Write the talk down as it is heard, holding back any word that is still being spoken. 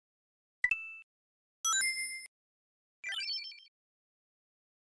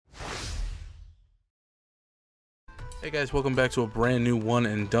Hey guys, welcome back to a brand new one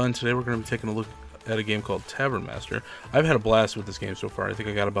and done. Today we're going to be taking a look at a game called Tavern Master. I've had a blast with this game so far. I think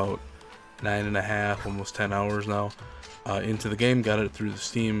I got about 9.5, almost 10 hours now into the game. Got it through the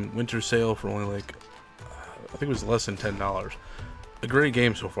Steam winter sale for only like, I think it was less than $10. A great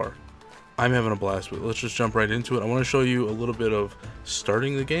game so far. I'm having a blast with it. Let's just jump right into it. I want to show you a little bit of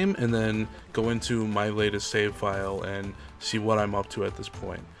starting the game and then go into my latest save file and see what I'm up to at this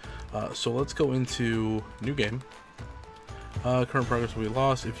point. So let's go into new game. Current progress will be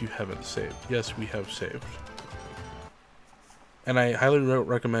lost if you haven't saved. Yes, we have saved. And I highly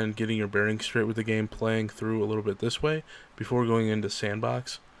recommend getting your bearings straight with the game, playing through a little bit this way before going into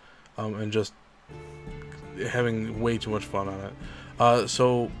sandbox and just having way too much fun on it.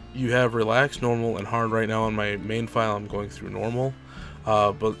 So you have relaxed, normal, and hard. Right now on my main file I'm going through normal,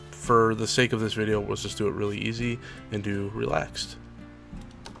 but for the sake of this video let's just do it really easy and do relaxed.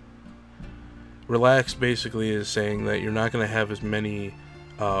 Relaxed basically is saying that you're not going to have as many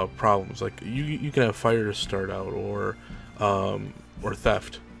problems. Like you can have fire to start out, or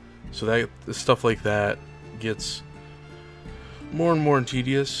theft. So that stuff like that gets more and more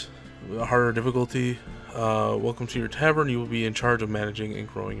tedious, harder difficulty. Welcome to your tavern. You will be in charge of managing and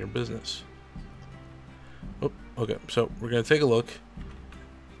growing your business. Oh, okay. So we're going to take a look.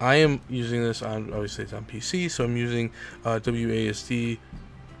 I am using this on, obviously it's on PC, so I'm using WASD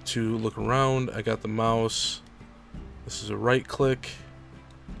to look around. I got the mouse. This is a right click,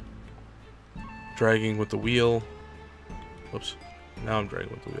 dragging with the wheel. Whoops, now I'm dragging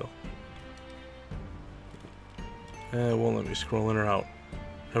with the wheel. And it won't let me scroll in or out.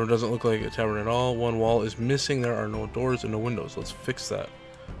 Tavern doesn't look like a tavern at all. One wall is missing. There are no doors and no windows. Let's fix that.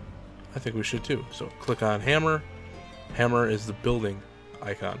 I think we should too. So click on hammer. Hammer is the building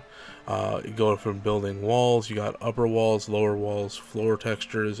icon. You go from building walls, you got upper walls, lower walls, floor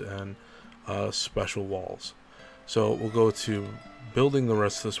textures, and special walls. So we'll go to building the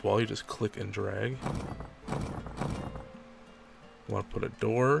rest of this wall. You just click and drag. You want to put a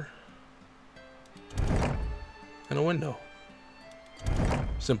door and a window.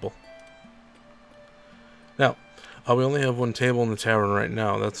 Simple. Now, we only have one table in the tavern right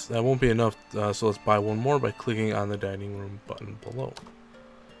now. That won't be enough, so let's buy one more by clicking on the dining room button below.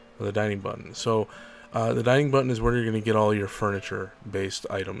 The dining button. So the dining button is where you're going to get all your furniture based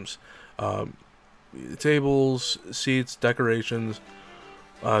items, tables, seats, decorations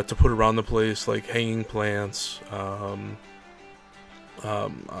to put around the place, like hanging plants,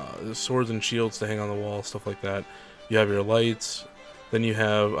 swords and shields to hang on the wall, stuff like that. You have your lights, then you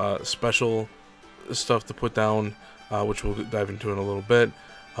have special stuff to put down, which we'll dive into in a little bit.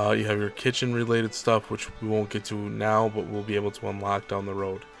 You have your kitchen related stuff, which we won't get to now, but we'll be able to unlock down the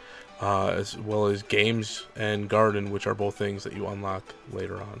road. As well as games and garden, which are both things that you unlock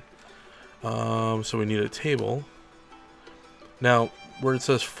later on. So we need a table. Now, where it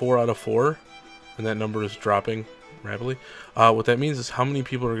says 4 out of 4, and that number is dropping rapidly, what that means is how many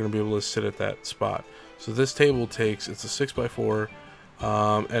people are going to be able to sit at that spot. So this table takes, it's a 6x4,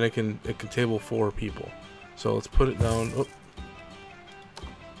 and it can table 4 people. So let's put it down. Oh,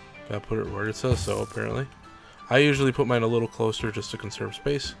 gotta put it where it says so, apparently. I usually put mine a little closer just to conserve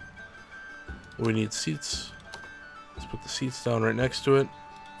space. We need seats. Let's put the seats down right next to it.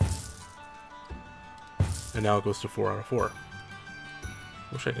 And now it goes to 4 out of 4.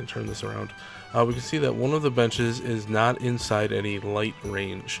 Wish I can turn this around. We can see that one of the benches is not inside any light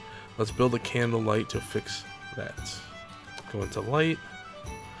range. Let's build a candle light to fix that. Go into light.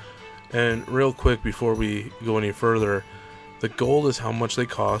 And real quick before we go any further, the gold is how much they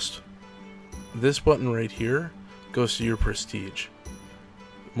cost. This button right here goes to your prestige.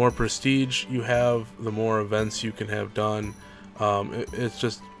 More prestige you have, the more events you can have done. It's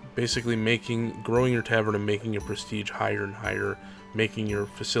just basically growing your tavern and making your prestige higher and higher, making your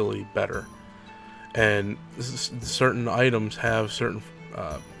facility better. And certain items have certain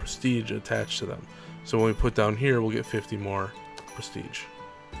prestige attached to them. So when we put down here, we'll get 50 more prestige.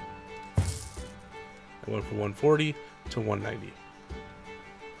 I went from 140 to 190.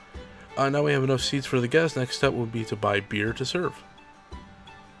 Now we have enough seats for the guests. Next step would be to buy beer to serve.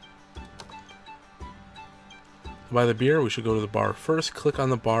 To buy the beer, we should go to the bar first. Click on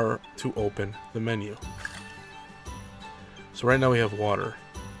the bar to open the menu. So right now we have water.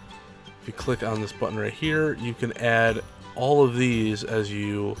 If you click on this button right here, you can add all of these as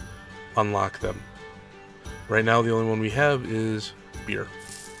you unlock them. Right now the only one we have is beer.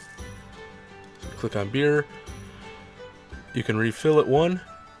 So click on beer. You can refill at 1.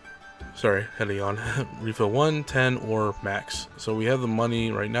 Sorry, had a yawn. Refill 1, 10, or max. So we have the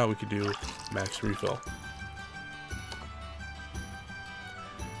money right now, we could do max refill.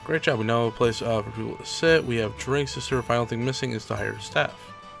 Great job. We now have a place for people to sit. We have drinks to serve. Final thing missing is to hire staff.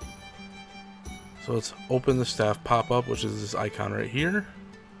 So let's open the staff pop-up, which is this icon right here.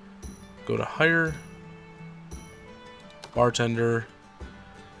 Go to hire. Bartender.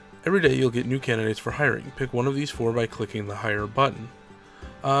 Every day you'll get new candidates for hiring. Pick one of these 4 by clicking the hire button.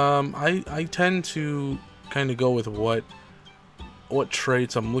 I tend to kind of go with what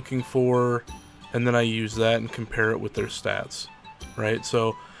traits I'm looking for, and then I use that and compare it with their stats, right?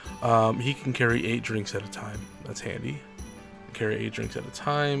 So he can carry 8 drinks at a time. That's handy. Carry 8 drinks at a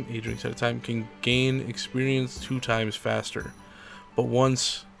time. 8 drinks at a time. Can gain experience 2 times faster. But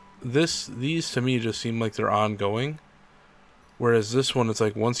once these to me just seem like they're ongoing. Whereas this one, it's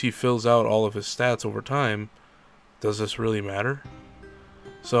like once he fills out all of his stats over time, does this really matter?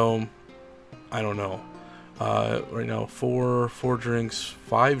 So, I don't know. Right now, 4 drinks,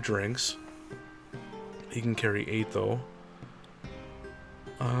 5 drinks. He can carry 8 though.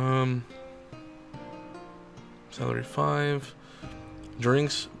 Salary 5.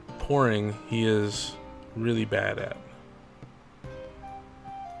 Drinks pouring, he is really bad at.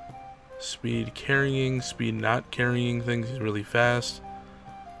 Speed carrying, speed not carrying things, he's really fast.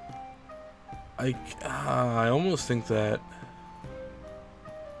 I almost think that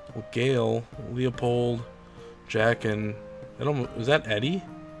Gale, Leopold, Jack, and is that Eddie?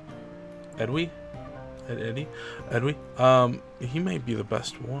 Edwy? Eddie? Edwy? He might be the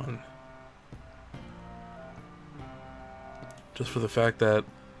best one. Just for the fact that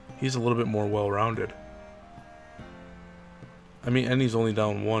he's a little bit more well-rounded. I mean, and he's only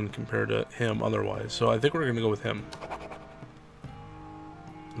down 1 compared to him otherwise. So I think we're going to go with him.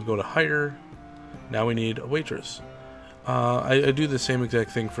 We'll go to hire. Now we need a waitress. I do the same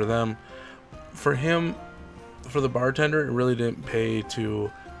exact thing for them. For him, for the bartender, it really didn't pay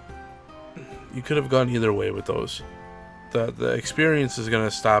to... You could have gone either way with those. The experience is going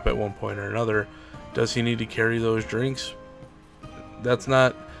to stop at one point or another. Does he need to carry those drinks? That's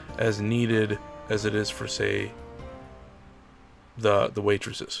not as needed as it is for, say, the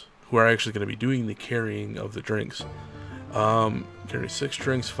waitresses, who are actually going to be doing the carrying of the drinks. Carry 6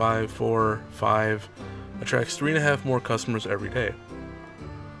 drinks, 5, 4, 5. Attracts 3.5 more customers every day.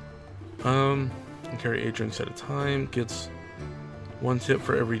 Carry 8 drinks at a time. Gets 1 tip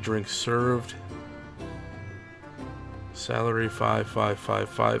for every drink served. Salary 5, 5, 5,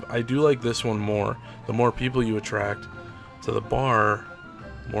 5. I do like this one more. The more people you attract to the bar,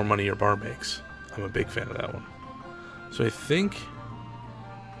 more money your bar makes. I'm a big fan of that one. So I think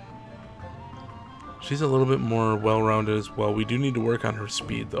she's a little bit more well-rounded as well. We do need to work on her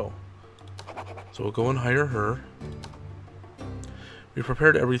speed though. So we'll go and hire her. We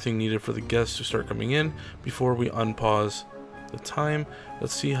prepared everything needed for the guests to start coming in. Before we unpause the time,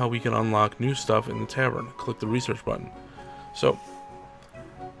 let's see how we can unlock new stuff in the tavern. Click the research button. So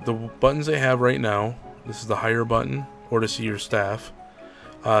the buttons they have right now, this is the hire button or to see your staff.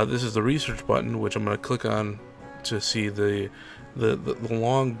 This is the research button, which I'm going to click on to see the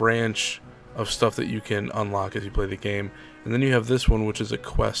long branch of stuff that you can unlock as you play the game. And then you have this one, which is a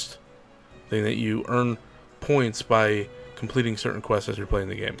quest thing that you earn points by completing certain quests as you're playing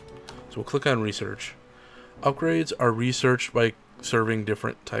the game. So we'll click on research. Upgrades are researched by serving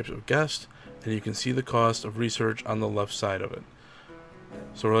different types of guests, and you can see the cost of research on the left side of it.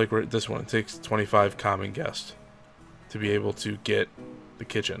 So we're like this one, it takes 25 common guests to be able to get the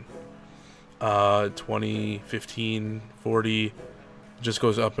kitchen. 20, 15, 40, it just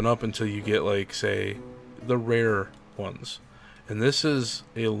goes up and up until you get, like, say, the rare ones. And this is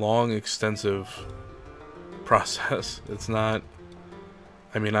a long, extensive process. It's not,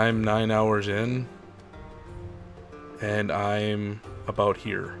 I mean, I'm 9 hours in and I'm about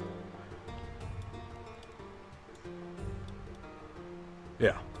here.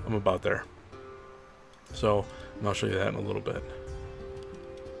 Yeah, I'm about there. So, and I'll show you that in a little bit.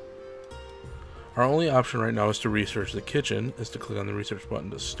 Our only option right now is to research the kitchen, is to click on the research button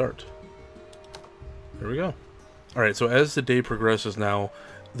to start. There we go. Alright, so as the day progresses now,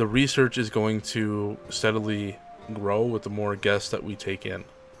 the research is going to steadily grow with the more guests that we take in.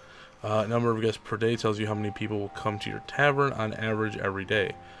 Number of guests per day tells you how many people will come to your tavern on average every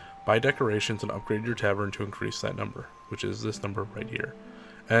day. Buy decorations and upgrade your tavern to increase that number, which is this number right here.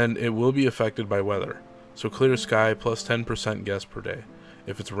 And it will be affected by weather. So clear sky plus 10% guests per day.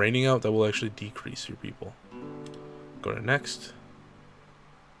 If it's raining out, that will actually decrease your people. Go to next.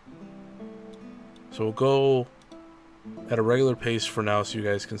 So we'll go at a regular pace for now so you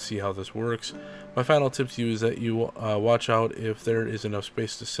guys can see how this works. My final tip to you is that you watch out if there is enough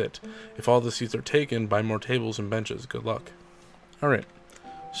space to sit. If all the seats are taken, buy more tables and benches. Good luck. Alright,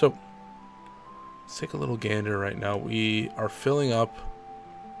 so let's take a little gander right now. We are filling up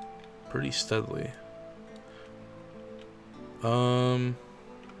pretty steadily. You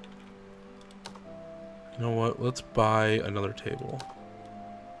know what? Let's buy another table.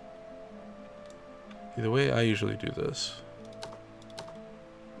 The way I usually do this.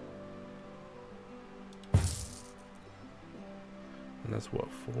 And that's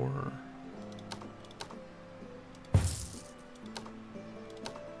what, 4?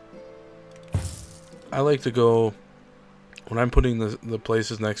 I like to go, when I'm putting the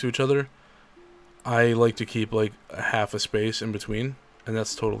places next to each other, I like to keep like a half a space in between, and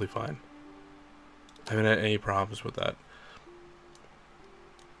that's totally fine. I haven't had any problems with that.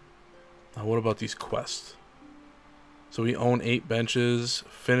 Now what about these quests? So we own 8 benches,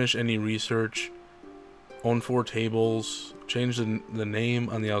 finish any research, own 4 tables, change the name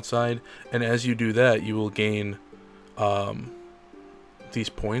on the outside, and as you do that, you will gain these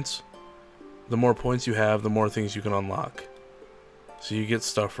points. The more points you have, the more things you can unlock. So you get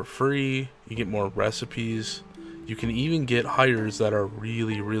stuff for free, you get more recipes, you can even get hires that are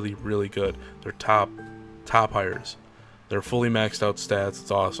really, really, really good. They're top hires. They're fully maxed out stats,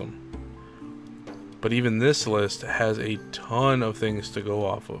 it's awesome. But even this list has a ton of things to go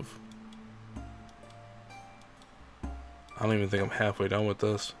off of. I don't even think I'm halfway done with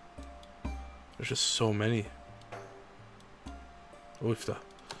this. There's just so many. Oofta.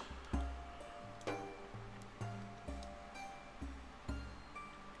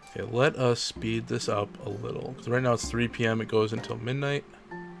 Okay, let us speed this up a little. Because right now it's 3 p.m. It goes until midnight.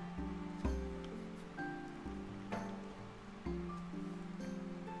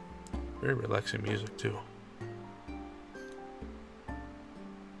 Very relaxing music too.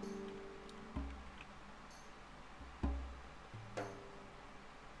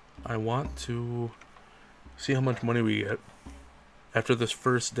 I want to see how much money we get after this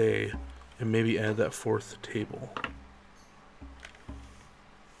first day and maybe add that 4th table.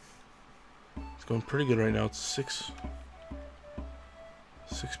 It's going pretty good right now. It's 6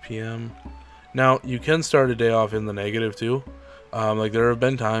 p.m. Now, you can start a day off in the negative too. Like there have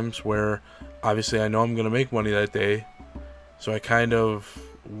been times where obviously I know I'm going to make money that day, so I kind of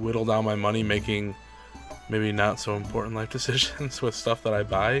whittle down my money making maybe not so important life decisions with stuff that I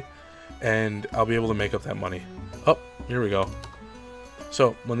buy, and I'll be able to make up that money. Oh, here we go.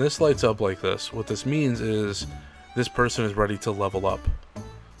 So when this lights up like this, what this means is this person is ready to level up.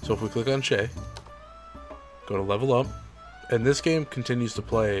 So if we click on Shay, go to level up, and this game continues to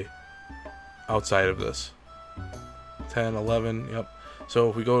play outside of this. 10, 11, yep. So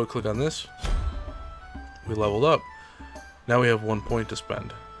if we go to click on this, we leveled up. Now we have 1 point to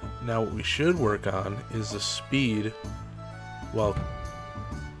spend. Now what we should work on is the speed while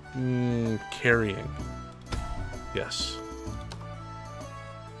carrying. Yes.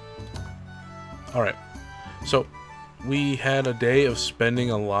 Alright. So we had a day of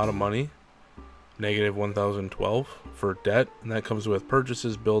spending a lot of money. Negative 1,012 for debt, and that comes with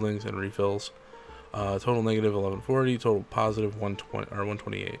purchases, buildings, and refills. Total negative 1140, total positive 120 or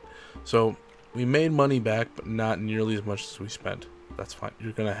 128. So we made money back, but not nearly as much as we spent. That's fine.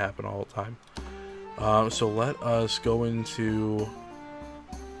 It's gonna happen all the time. So let us go into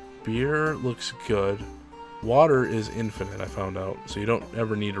beer. Looks good. Water is infinite, I found out, so you don't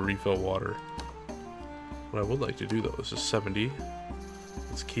ever need to refill water. What I would like to do though is just 70.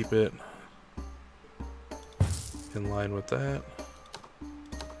 Let's keep it in line with that.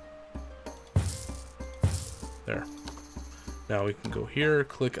 There. Now we can go here,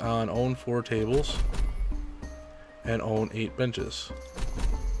 click on own 4 tables, and own 8 benches.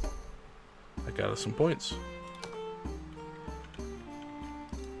 That got us some points.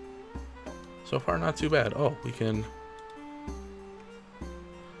 So far, not too bad. Oh, we can...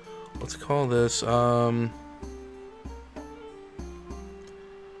 Let's call this, what do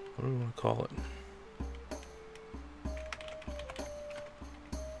we want to call it?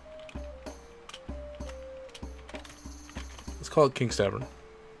 Call it King's Tavern.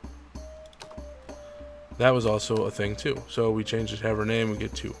 That was also a thing too. So we changed the tavern name, we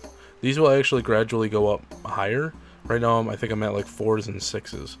get 2. These will actually gradually go up higher. Right now I think I'm at like 4s and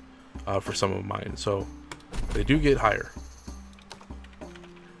 6s for some of mine. So they do get higher.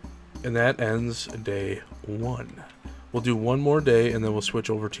 And that ends day 1. We'll do one more day and then we'll switch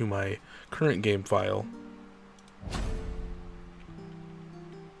over to my current game file.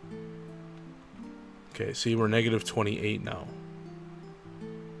 Okay, see, we're negative 28 now.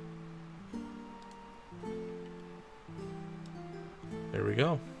 There we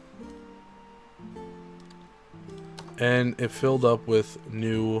go. And it filled up with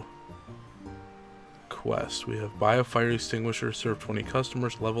new quests. We have buy a fire extinguisher, serve 20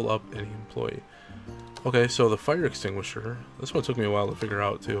 customers, level up any employee. Okay, so the fire extinguisher, this one took me a while to figure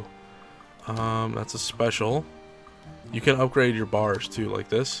out too. That's a special. You can upgrade your bars too, like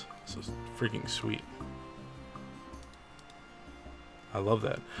this. This is freaking sweet. I love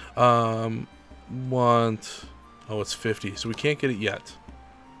that. Oh, it's 50, so we can't get it yet.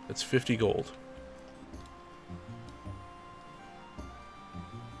 It's 50 gold.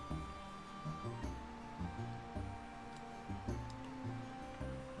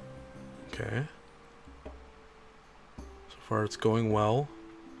 Okay. So far it's going well.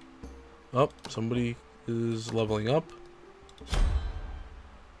 Oh, somebody is leveling up.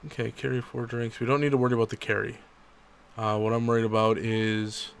 Okay, carry 4 drinks. We don't need to worry about the carry. What I'm worried about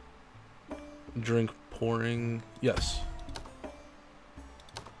is drink pouring. Yes.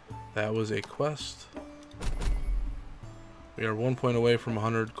 That was a quest. We are 1 point away from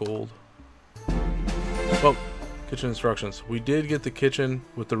 100 gold. Oh, kitchen instructions. We did get the kitchen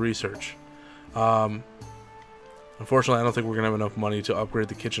with the research. Unfortunately, I don't think we're going to have enough money to upgrade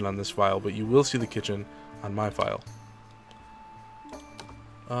the kitchen on this file, but you will see the kitchen on my file.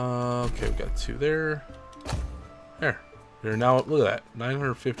 Okay, we got 2 there. There. We're now, look at that,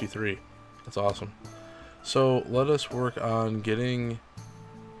 953. That's awesome. So let us work on getting,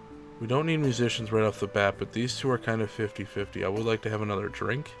 we don't need musicians right off the bat, but these 2 are kind of 50-50. I would like to have another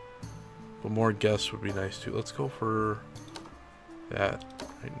drink, but more guests would be nice too. Let's go for that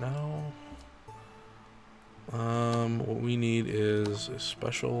right now. What we need is a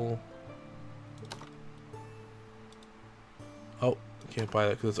special. Oh, can't buy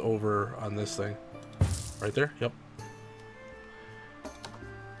that because it's over on this thing. Right there? Yep.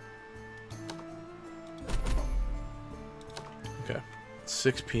 Okay. It's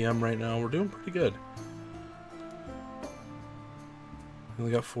 6 p.m. right now. We're doing pretty good. We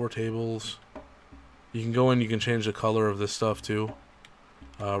only got 4 tables. You can go in, you can change the color of this stuff too.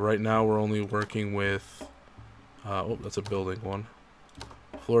 Right now we're only working with oh, that's a building one.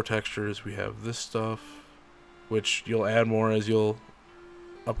 Floor textures, we have this stuff, which you'll add more as you'll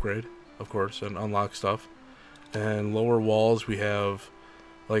upgrade, of course, and unlock stuff. And lower walls, we have,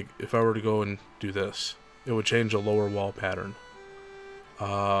 like, if I were to go and do this, it would change the lower wall pattern.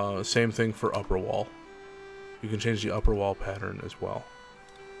 Same thing for upper wall. You can change the upper wall pattern as well.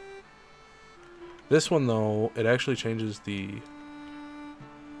 This one, though, it actually changes the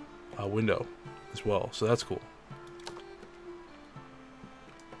window as well, so that's cool.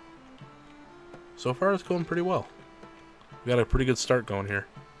 So far, it's going pretty well. We got a pretty good start going here.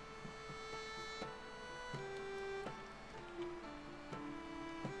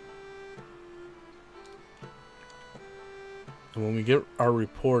 And when we get our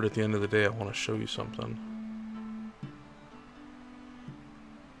report at the end of the day, I want to show you something.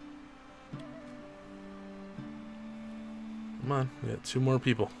 Come on, we got 2 more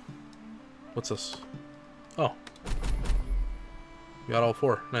people. What's this? Oh. We got all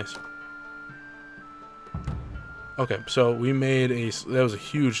 4. Nice. Okay, so we made that was a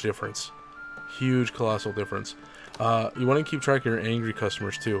huge difference. Huge, colossal difference. You want to keep track of your angry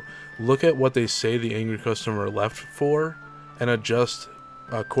customers too. Look at what they say the angry customer left for and adjust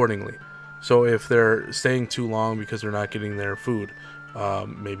accordingly. So if they're staying too long because they're not getting their food,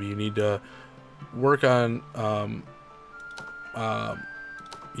 maybe you need to work on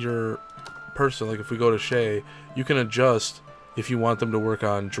your person. Like if we go to Shay, you can adjust if you want them to work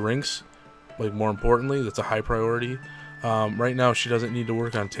on drinks. Like more importantly, that's a high priority. Right now, she doesn't need to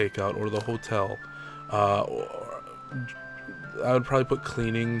work on takeout or the hotel. I would probably put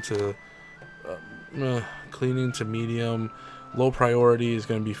cleaning to medium. Low priority is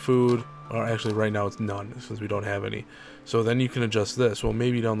going to be food. Or actually, right now it's none since we don't have any. So then you can adjust this. Well,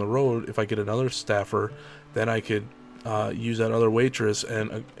 maybe down the road, if I get another staffer, then I could use that other waitress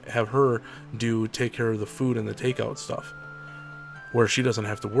and have her take care of the food and the takeout stuff, where she doesn't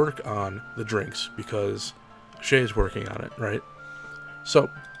have to work on the drinks because Shay's working on it, right? So,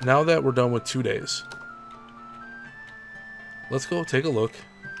 now that we're done with 2 days, let's go take a look.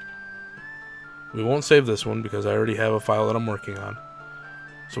 We won't save this one because I already have a file that I'm working on.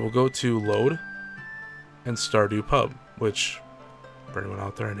 So we'll go to Load and Stardew Pub, which, for anyone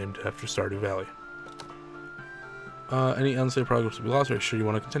out there, I named it after Stardew Valley. Any unsaved progress will be lost. Are you sure you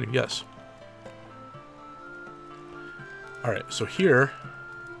want to continue? Yes. Alright, so here,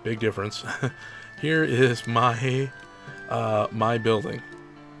 big difference. Here is my my building.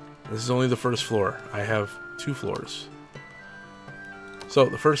 This is only the first floor. I have 2 floors. So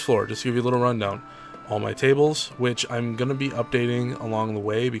the first floor, just to give you a little rundown. All my tables, which I'm going to be updating along the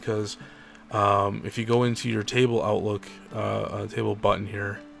way because if you go into your table outlook, table button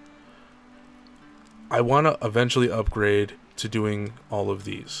here, I want to eventually upgrade to doing all of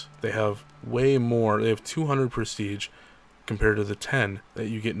these. They have way more. They have 200 prestige compared to the 10 that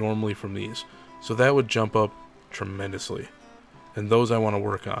you get normally from these. So that would jump up tremendously. And those I want to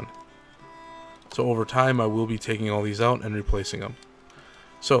work on. So over time I will be taking all these out and replacing them.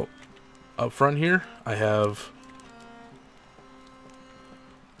 So up front here I have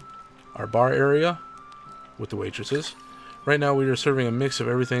our bar area with the waitresses. Right now we are serving a mix of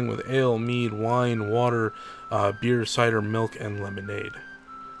everything with ale, mead, wine, water, beer, cider, milk, and lemonade.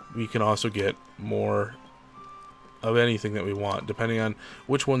 We can also get more of anything that we want, depending on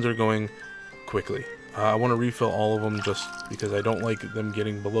which ones are going quickly. I want to refill all of them just because I don't like them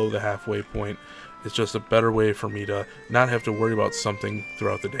getting below the halfway point. It's just a better way for me to not have to worry about something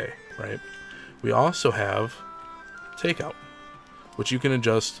throughout the day, right? We also have takeout, which you can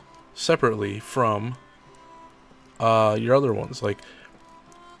adjust separately from your other ones. Like,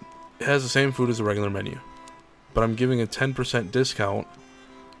 it has the same food as the regular menu, but I'm giving a 10% discount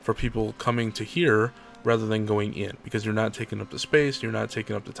for people coming to here rather than going in, because you're not taking up the space, you're not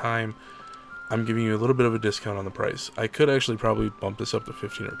taking up the time. I'm giving you a little bit of a discount on the price. I could actually probably bump this up to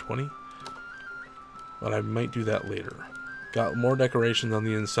 15 or 20, but I might do that later. Got more decorations on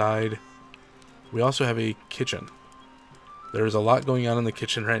the inside. We also have a kitchen. There's a lot going on in the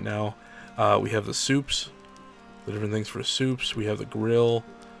kitchen right now. We have the soups, the different things for soups. We have the grill.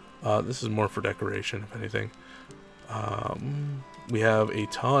 This is more for decoration, if anything. We have a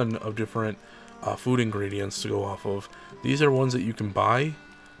ton of different food ingredients to go off of. These are ones that you can buy.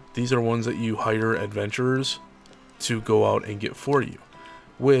 These are ones that you hire adventurers to go out and get for you,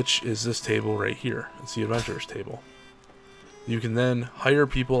 which is this table right here. It's the adventurers table. You can then hire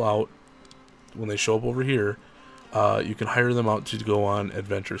people out when they show up over here. You can hire them out to go on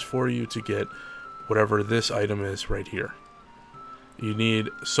adventures for you to get whatever this item is right here. You need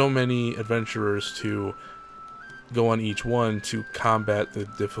so many adventurers to go on each one to combat the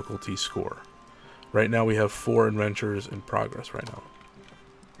difficulty score. Right now we have 4 adventures in progress right now.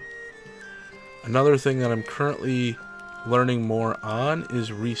 Another thing that I'm currently learning more on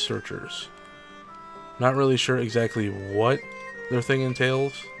is researchers. Not really sure exactly what their thing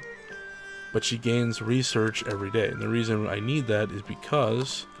entails, but she gains research every day. And the reason I need that is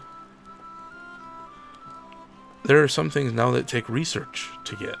because there are some things now that take research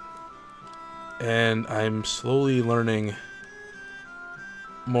to get. And I'm slowly learning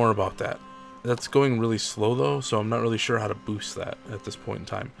more about that. That's going really slow though, so I'm not really sure how to boost that at this point in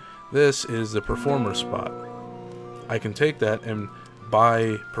time. This is the performer spot. I can take that and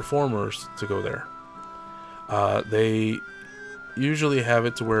buy performers to go there. They usually have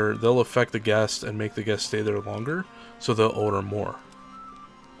it to where they'll affect the guest and make the guest stay there longer, so they'll order more.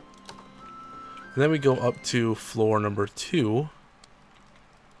 And then we go up to floor number 2,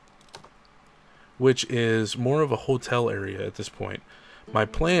 which is more of a hotel area at this point. My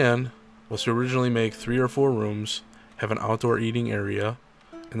plan was to originally make 3 or 4 rooms, have an outdoor eating area,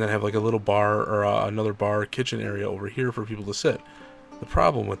 and then have like a little bar or another bar kitchen area over here for people to sit. The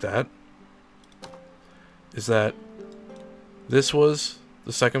problem with that is that this was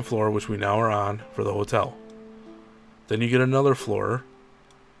the second floor, which we now are on for the hotel. Then you get another floor,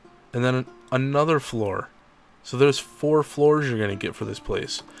 and then another floor. So there's 4 floors you're going to get for this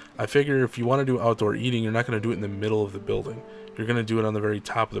place. I figure if you want to do outdoor eating, you're not going to do it in the middle of the building. You're going to do it on the very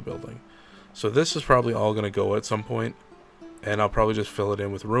top of the building. So this is probably all going to go at some point, and I'll probably just fill it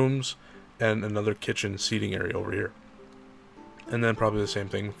in with rooms and another kitchen seating area over here. And then probably the same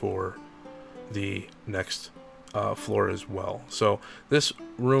thing for the next floor as well. So this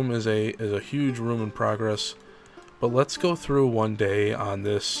room is a huge room in progress. But let's go through one day on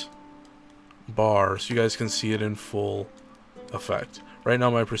this bar so you guys can see it in full effect. Right now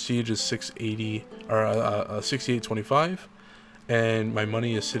my prestige is 680 or 6825, and my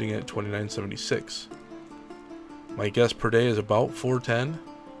money is sitting at 2976. My guess per day is about 410.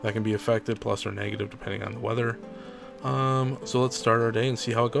 That can be affected plus or negative depending on the weather. So let's start our day and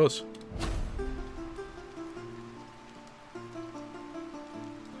see how it goes.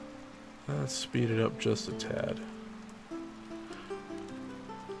 Let's speed it up just a tad.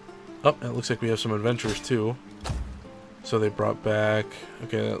 Oh, it looks like we have some adventures too. So they brought back,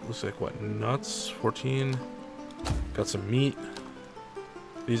 okay, that looks like what, nuts, 14. Got some meat.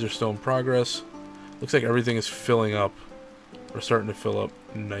 These are still in progress. Looks like everything is filling up. We're starting to fill up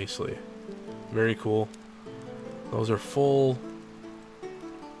nicely. Very cool. Those are full.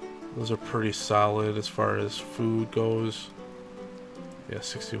 Those are pretty solid as far as food goes. Yeah,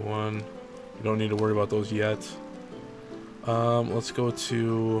 61. You don't need to worry about those yet. Let's go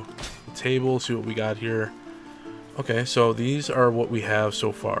to the table, see what we got here. Okay, so these are what we have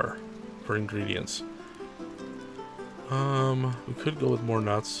so far for ingredients. We could go with more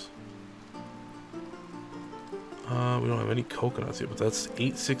nuts. We don't have any coconuts yet, but that's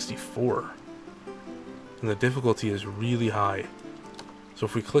 864. And the difficulty is really high. So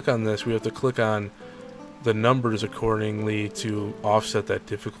if we click on this, we have to click on the numbers accordingly to offset that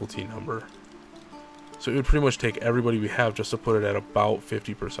difficulty number. So it would pretty much take everybody we have just to put it at about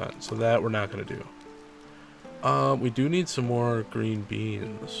 50%. So that we're not going to do. We do need some more green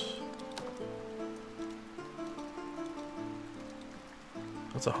beans.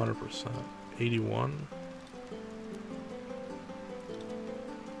 That's 100%. 81.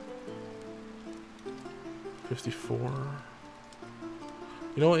 $54.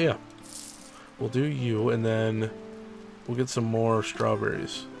 You know what? Yeah. We'll do you, and then we'll get some more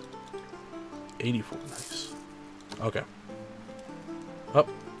strawberries. 84. Nice. Okay. Up.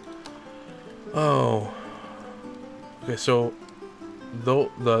 Oh. Okay, so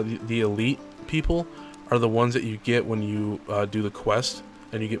the elite people are the ones that you get when you do the quest,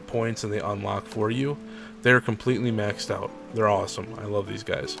 and you get points and they unlock for you. They're completely maxed out. They're awesome. I love these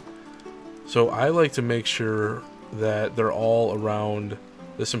guys. So I like to make sure that they're all around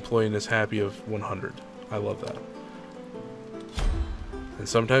this employee is happy of 100. I love that. And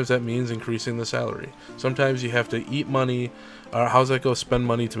sometimes that means increasing the salary. Sometimes you have to eat money. How's that go? Spend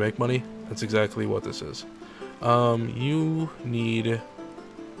money to make money? That's exactly what this is. You need...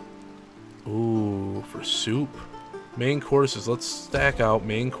 Ooh, for soup. Main courses. Let's stack out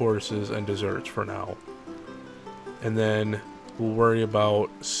main courses and desserts for now. And then we'll worry about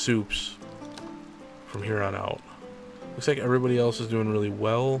soups from here on out. Looks like everybody else is doing really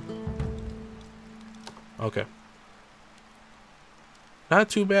well. Okay. Not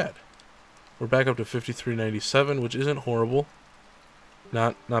too bad. We're back up to 53.97, which isn't horrible.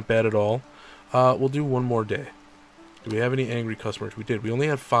 Not bad at all. We'll do one more day. Do we have any angry customers? We did. We only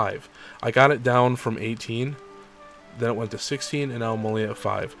had 5. I got it down from 18. Then it went to 16, and now I'm only at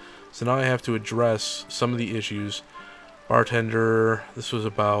 5. So now I have to address some of the issues. Bartender, this was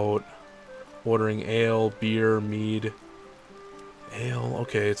about ordering ale, beer, mead. Ale,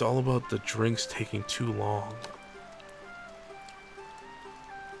 okay, it's all about the drinks taking too long.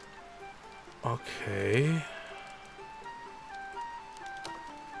 Okay.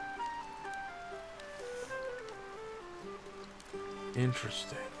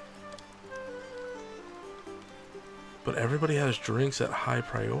 Interesting. But everybody has drinks at high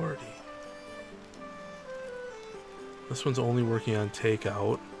priority. This one's only working on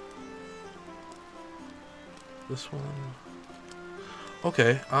takeout. This one...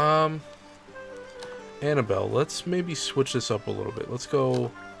 Okay, Annabelle, let's maybe switch this up a little bit. Let's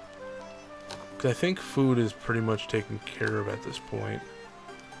go... Because I think food is pretty much taken care of at this point.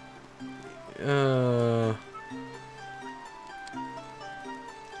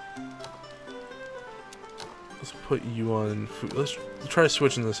 Let's put you on food. Let's try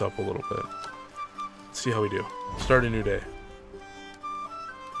switching this up a little bit. Let's see how we do. Start a new day.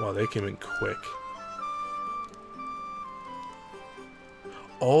 Wow, they came in quick.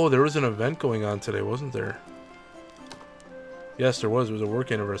 Oh, there was an event going on today, wasn't there? Yes, there was. It was a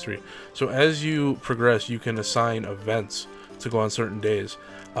work anniversary. So as you progress, you can assign events to go on certain days.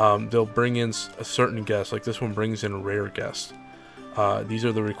 They'll bring in a certain guest. Like this one brings in a rare guest. These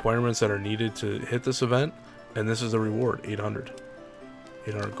are the requirements that are needed to hit this event. And this is the reward, 800.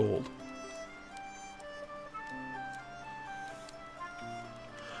 800 gold.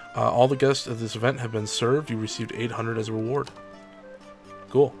 All the guests of this event have been served. You received 800 as a reward.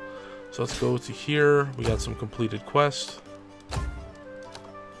 Cool. So let's go to here. We got some completed quests.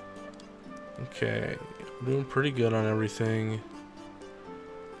 Okay. We're doing pretty good on everything.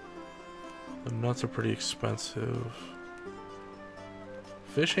 The nuts are pretty expensive.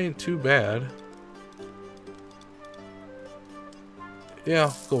 Fish ain't too bad. Yeah,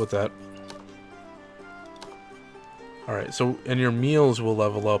 I'll go with that. Alright, so, and your meals will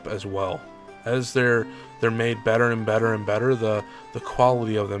level up as well. As they're made better and better and better, the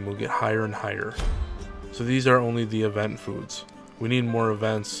quality of them will get higher and higher. So these are only the event foods. We need more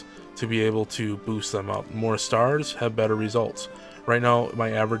events to be able to boost them up. More stars have better results. Right now,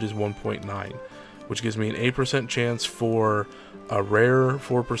 my average is 1.9, which gives me an 8% chance for a rare,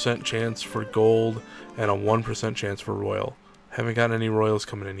 4% chance for gold, and a 1% chance for royal. Haven't gotten any royals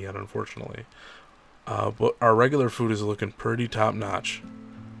coming in yet, unfortunately. But our regular food is looking pretty top-notch.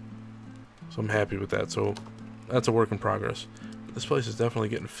 So I'm happy with that. So that's a work in progress. This place is definitely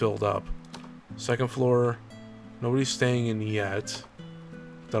getting filled up. Second floor, nobody's staying in yet.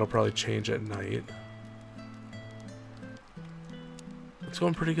 That'll probably change at night. It's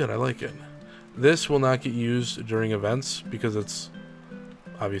going pretty good. I like it. This will not get used during events because it's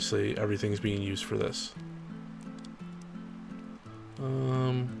obviously everything's being used for this.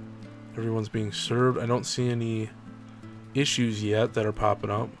 Everyone's being served. I don't see any issues yet that are popping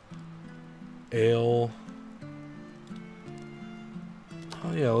up. Ale.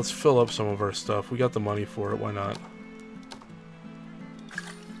 Oh yeah, let's fill up some of our stuff. We got the money for it, why not?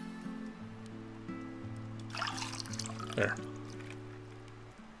 There.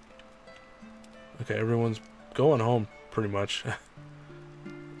 Okay, everyone's going home pretty much.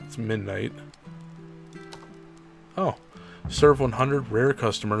 It's midnight. Oh. Serve 100 rare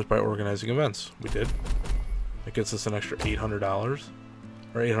customers by organizing events. We did. That gets us an extra $800.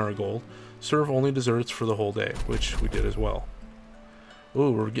 Or 800 gold. Serve only desserts for the whole day, which we did as well.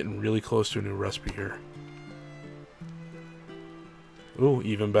 Ooh, we're getting really close to a new recipe here. Ooh,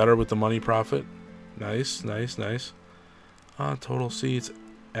 even better with the money profit. Nice, nice, nice. Total seats.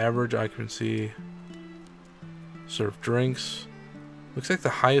 Average occupancy. Serve drinks. Looks like the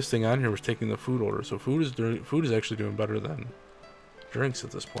highest thing on here was taking the food order. So food is actually doing better than drinks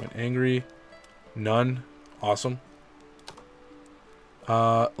at this point. Angry. None. Awesome.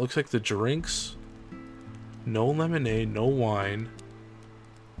 Looks like the drinks. No lemonade, no wine.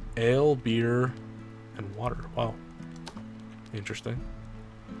 Ale, beer, and water. Wow. Interesting.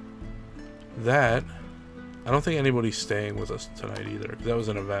 That. I don't think anybody's staying with us tonight either. 'Cause that was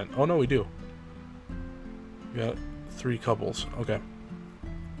an event. Oh no, we do. We got 3 couples. Okay.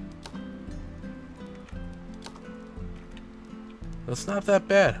 That's not that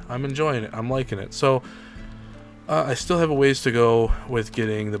bad. I'm enjoying it. I'm liking it. So, I still have a ways to go with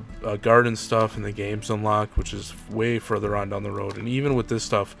getting the garden stuff and the games unlocked, which is way further on down the road. And even with this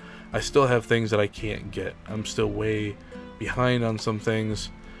stuff, I still have things that I can't get. I'm still way behind on some things.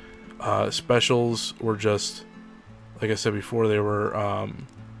 Specials were just, like I said before, they were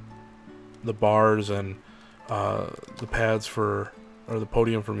the bars and the pads for, or the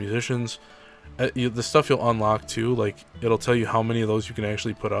podium for musicians. The stuff you'll unlock too, like it'll tell you how many of those you can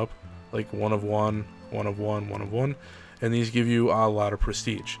actually put up, like one of one, one of one, one of one, and these give you a lot of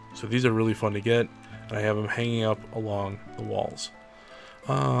prestige. So these are really fun to get, and I have them hanging up along the walls.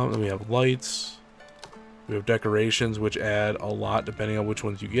 Then we have lights, we have decorations, which add a lot depending on which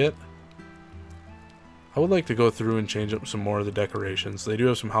ones you get. I would like to go through and change up some more of the decorations. They do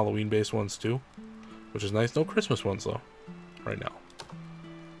have some Halloween based ones too, which is nice. No Christmas ones though, right now.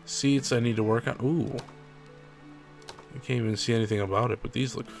 Seats I need to work on. Ooh. You can't even see anything about it, but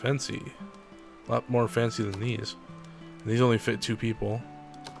these look fancy. A lot more fancy than these. And these only fit 2 people.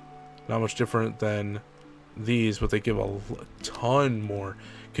 Not much different than these, but they give a ton more.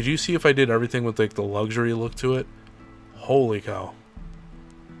 Could you see if I did everything with like the luxury look to it? Holy cow.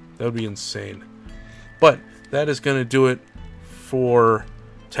 That would be insane. But that is going to do it for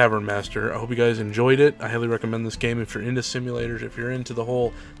Tavern Master. I hope you guys enjoyed it. I highly recommend this game if you're into simulators, if you're into the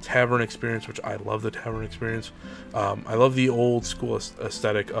whole tavern experience, which I love the tavern experience. I love the old school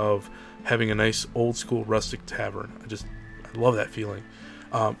aesthetic of having a nice old school rustic tavern. I love that feeling.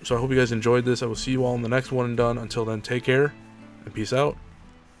 So I hope you guys enjoyed this. I will see you all in the next one and done. Until then, take care and peace out.